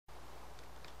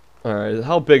Alright,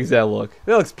 how big does that look?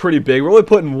 That looks pretty big. We're only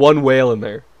putting one whale in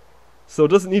there. So it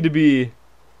doesn't need to be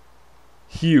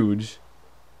huge.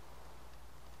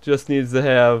 Just needs to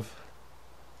have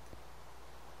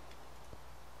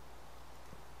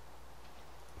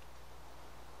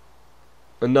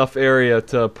enough area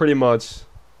to pretty much...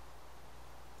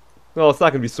 Well, it's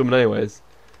not going to be swimming anyways.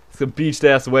 It's a beached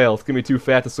ass whale. It's going to be too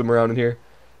fat to swim around in here.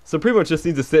 So pretty much just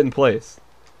needs to sit in place.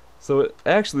 So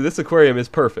actually this aquarium is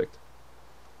perfect.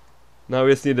 Now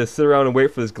we just need to sit around and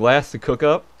wait for this glass to cook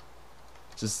up.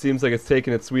 Just seems like it's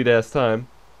taking its sweet ass time.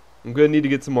 I'm going to need to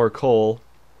get some more coal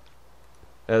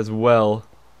as well.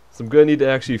 So I'm going to need to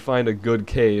actually find a good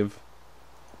cave.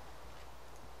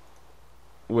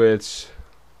 Which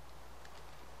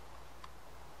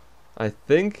I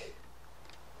think...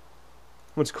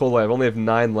 How much coal do I have? I only have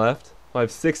 9 left. I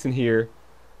have 6 in here.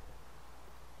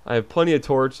 I have plenty of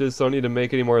torches, so I don't need to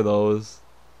make any more of those.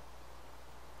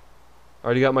 I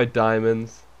already got my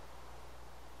diamonds.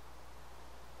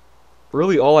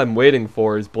 Really all I'm waiting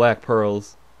for is black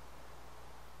pearls.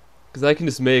 Because I can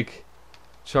just make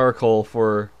charcoal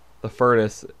for the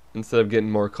furnace instead of getting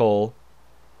more coal.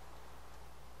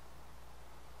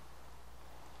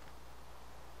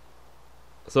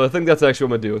 So I think that's actually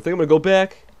what I'm going to do. I think I'm going to go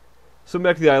back, swim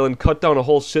back to the island, cut down a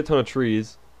whole shit ton of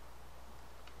trees.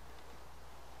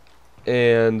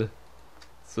 And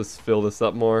let's just fill this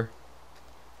up more.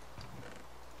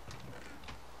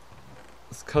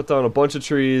 Let's cut down a bunch of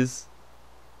trees.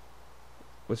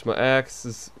 Which my axe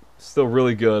is still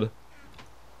really good.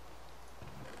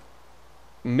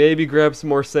 Maybe grab some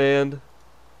more sand.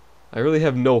 I really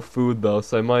have no food though,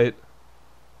 so I might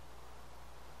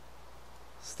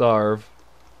starve.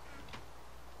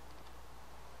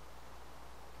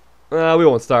 We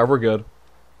won't starve, we're good.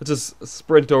 Let's just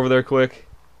sprint over there quick.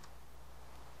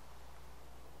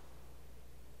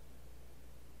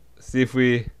 See if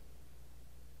we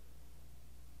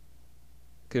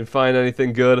can find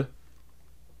anything good.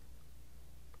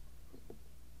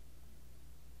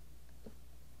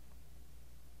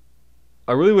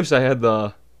 I really wish I had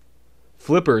the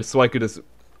flippers so I could just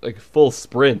like full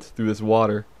sprint through this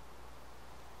water.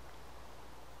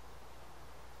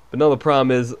 But now the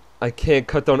problem is I can't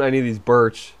cut down any of these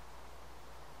birch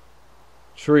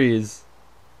trees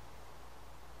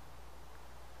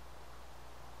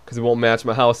because it won't match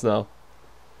my house now.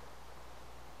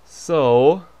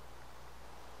 So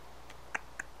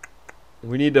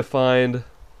we need to find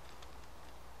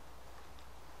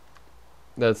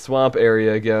that swamp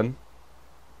area again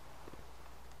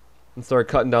and start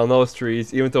cutting down those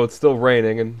trees, even though it's still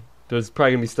raining and there's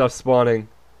probably gonna be stuff spawning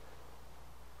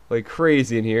like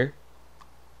crazy in here.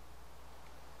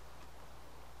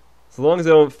 As long as I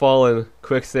don't fall in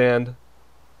quicksand,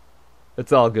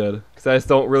 it's all good. Because I just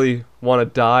don't really want to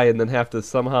die and then have to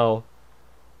somehow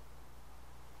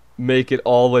make it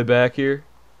all the way back here.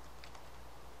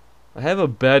 I have a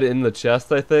bed in the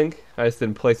chest, I think. I just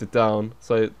didn't place it down.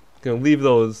 So I'm going to leave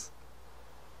those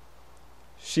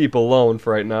sheep alone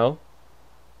for right now.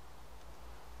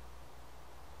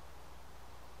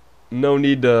 No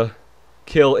need to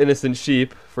kill innocent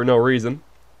sheep for no reason.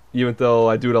 Even though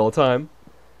I do it all the time.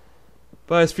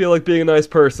 But I just feel like being a nice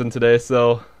person today,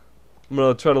 so I'm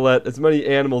going to try to let as many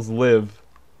animals live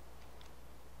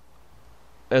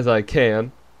as I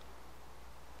can.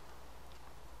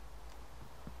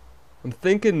 I'm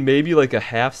thinking maybe like a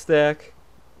half stack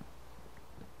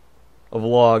of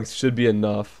logs should be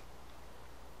enough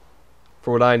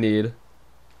for what I need.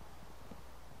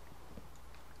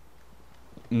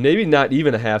 Maybe not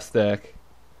even a half stack.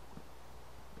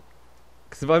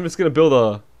 Because if I'm just going to build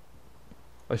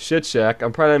a shit shack,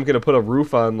 I'm probably not going to put a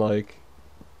roof on, like...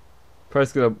 Probably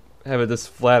just going to have it just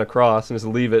flat across and just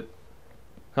leave it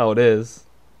how it is.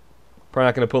 Probably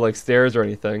not going to put, like, stairs or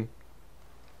anything.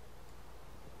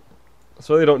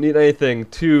 So they don't need anything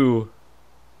too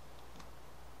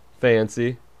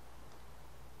fancy.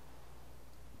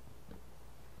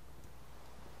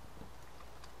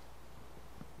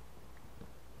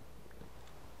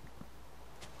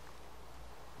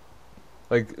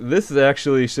 Like, this is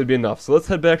actually should be enough. So let's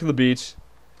head back to the beach.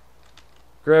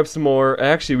 Grab some more.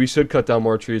 Actually, we should cut down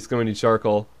more trees. It's going to need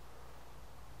charcoal.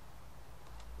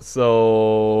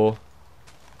 So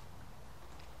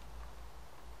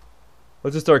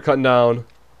let's just start cutting down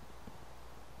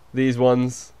these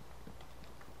ones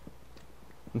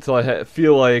until I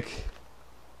feel like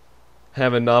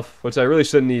have enough, which I really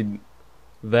shouldn't need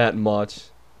that much.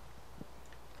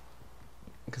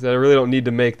 Because I really don't need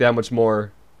to make that much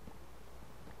more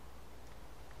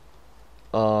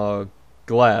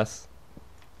glass.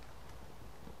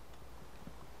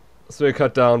 So we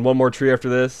cut down one more tree after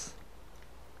this.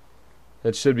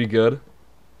 That should be good.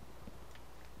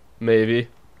 Maybe.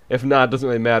 If not, it doesn't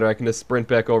really matter. I can just sprint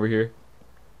back over here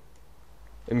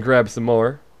and grab some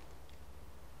more.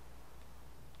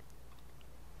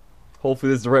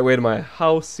 Hopefully this is the right way to my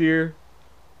house here.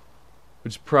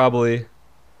 Which probably...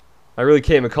 I really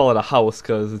can't even call it a house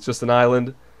because it's just an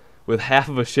island with half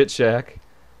of a shit shack.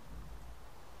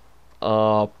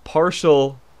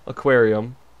 Partial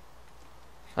aquarium.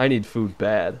 I need food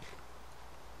bad.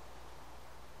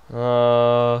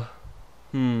 There's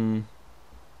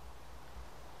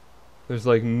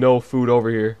like no food over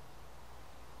here.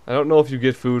 I don't know if you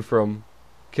get food from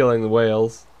killing the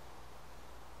whales.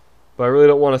 But I really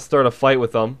don't want to start a fight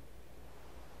with them.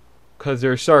 Because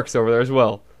there are sharks over there as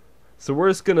well. So we're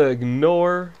just going to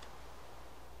ignore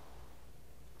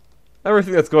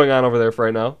everything that's going on over there for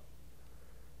right now.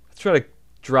 Let's try to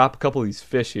drop a couple of these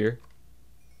fish here.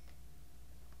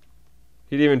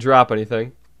 He didn't even drop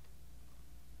anything.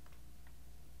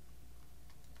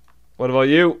 What about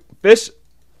you? Fish?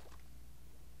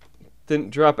 Didn't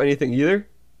drop anything either?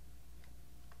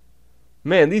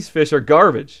 Man, these fish are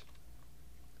garbage.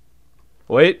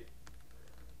 Wait.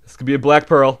 This could be a black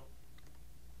pearl.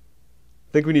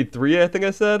 I think we need 3, I think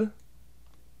I said.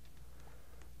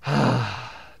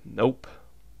 Nope.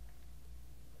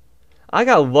 I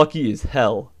got lucky as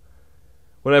hell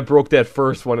when I broke that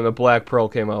first one and a black pearl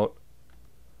came out.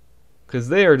 Because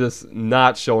they are just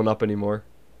not showing up anymore.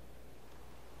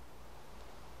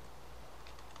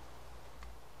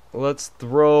 Let's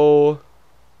throw...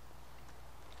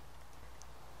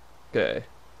 Okay.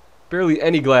 Barely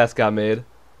any glass got made.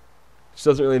 Which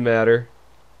doesn't really matter.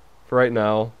 For right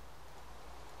now.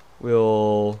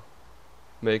 We'll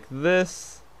make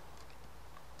this.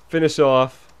 Finish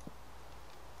off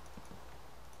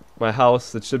my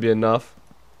house. That should be enough.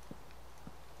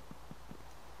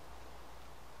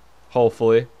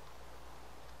 Hopefully.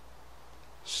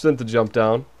 Shouldn't have jumped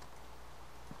down.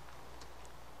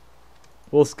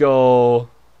 We'll just go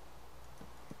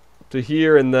to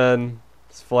here and then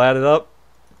just flat it up.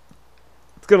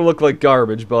 It's gonna look like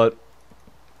garbage, but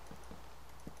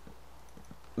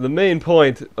the main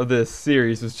point of this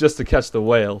series was just to catch the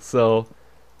whale, so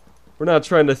we're not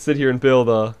trying to sit here and build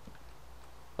a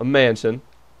mansion.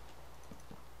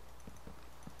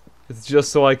 It's just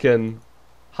so I can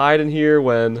hide in here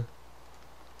when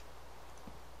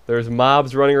there's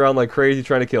mobs running around like crazy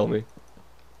trying to kill me.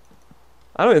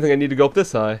 I don't even think I need to go up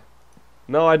this high.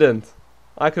 No, I didn't.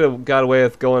 I could have got away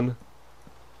with going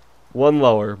one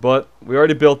lower, but we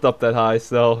already built up that high,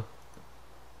 so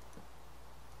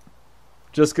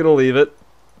just gonna leave it.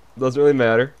 Doesn't really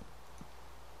matter.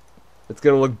 It's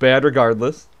gonna look bad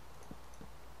regardless.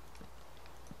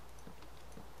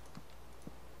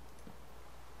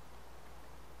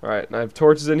 Alright, and I have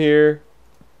torches in here.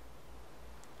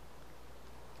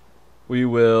 We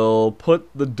will put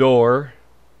the door.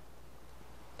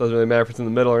 Doesn't really matter if it's in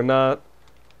the middle or not.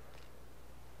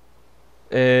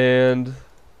 And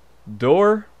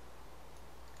door.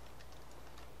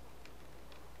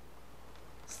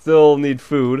 Still need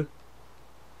food.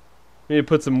 We need to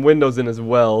put some windows in as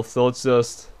well, so let's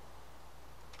just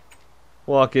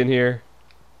walk in here.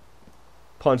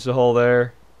 Punch a hole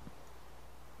there.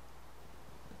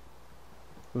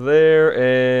 There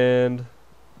and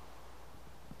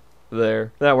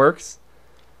there. That works.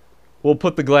 We'll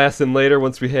put the glass in later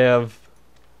once we have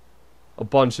a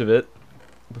bunch of it.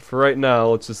 But for right now,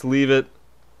 let's just leave it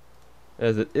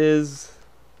as it is.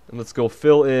 And let's go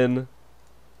fill in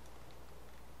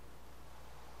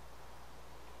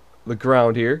the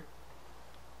ground here.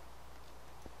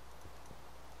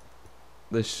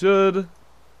 This should...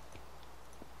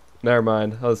 Never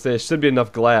mind. I was say it should be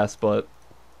enough glass, but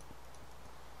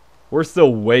we're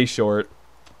still way short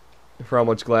for how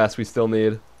much glass we still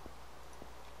need.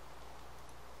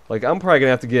 Like, I'm probably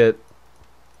gonna have to get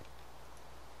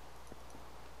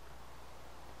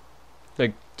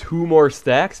like 2 more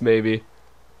stacks maybe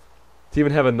to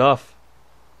even have enough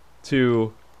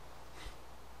to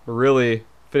really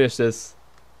finish this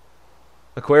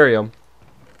aquarium.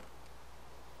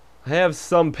 I have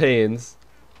some panes,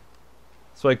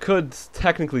 so I could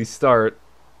technically start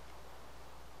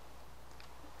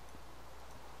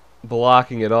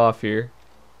blocking it off here.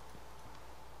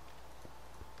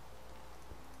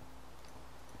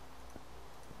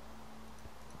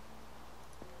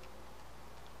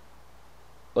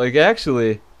 Like,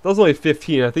 actually, that was only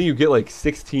 15. I think you get like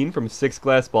 16 from 6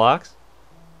 glass blocks.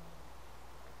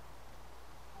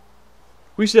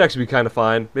 We should actually be kind of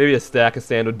fine. Maybe a stack of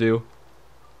sand would do.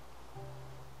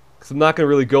 Because I'm not going to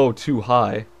really go too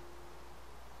high.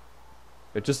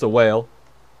 It's just a whale.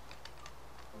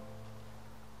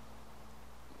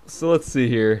 So let's see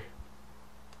here.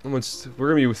 We're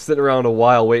gonna be sitting around a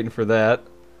while waiting for that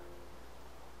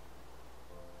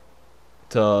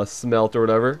to smelt or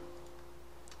whatever.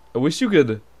 I wish you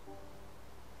could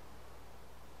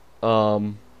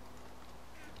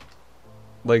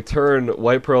like turn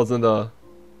white pearls into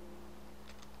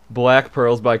black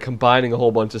pearls by combining a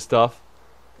whole bunch of stuff,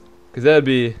 because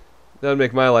that'd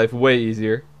make my life way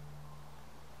easier.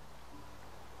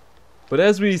 But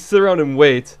as we sit around and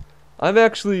wait, I'm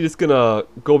actually just gonna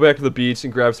go back to the beach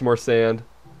and grab some more sand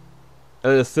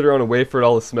and then just sit around and wait for it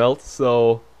all to smelt.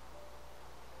 So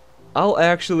I'll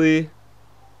actually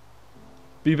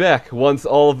be back once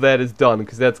all of that is done,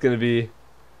 because that's gonna be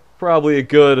probably a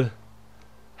good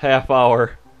half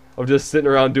hour of just sitting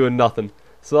around doing nothing.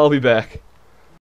 So I'll be back.